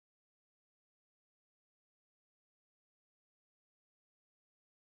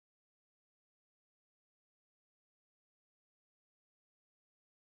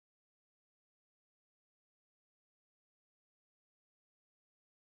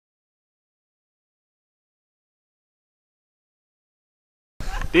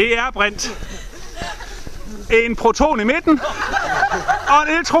Det er brint. En proton i midten, og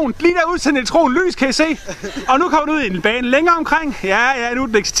en elektron lige derud til en elektronlys, kan I se. Og nu kommer den ud i en bane længere omkring. Ja, nu er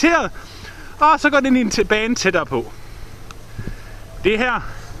den exciteret. Og så går den ind i en bane tættere på. Det her,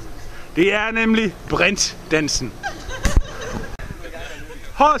 det er nemlig brintdansen.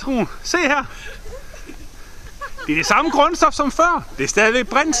 Hold troen, se her. Det er det samme grundstof som før. Det er stadigvæk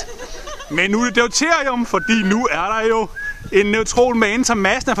brint. Men nu er det deuterium, fordi nu er der jo en neutron med ind, som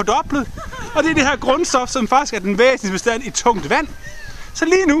massen er fordoblet. Og det er det her grundstof, som faktisk er den væsentlige bestand i tungt vand. Så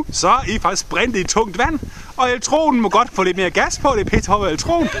lige nu, så er I faktisk brintet i tungt vand. Og elektronen må godt få lidt mere gas på, det er pisse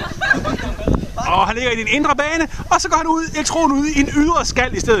elektron. Og han ligger i din indre bane, og så går han ud, elektronen ud i en ydre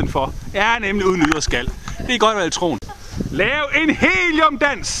skal i stedet for. Ja, nemlig uden ydre skal. Det er godt at elektron. Lav en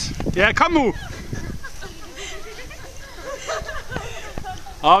heliumdans. Ja, kom nu.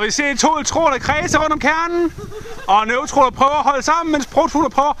 Og vi ser 2 elektroner kredse rundt om kernen. Og neutroner prøver at holde sammen, mens protoner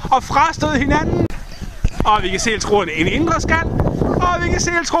prøver at frastøde hinanden. Og vi kan se elektronerne i en indre skal. Og vi kan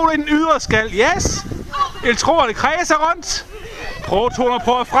se elektroner i den ydre skal. Yes! Elektronerne kredser rundt. Protoner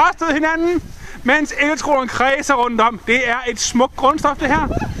prøver at frastøde hinanden, mens elektronerne kredser rundt om. Det er et smukt grundstof, det her.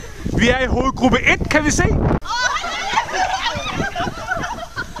 Vi er i hovedgruppe 1, kan vi se.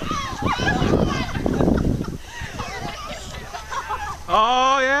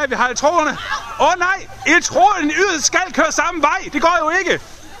 Ja, vi har elektronerne. Nej! Elektronerne i den ydre skal køre samme vej. Det går jo ikke.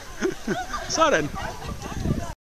 Sådan.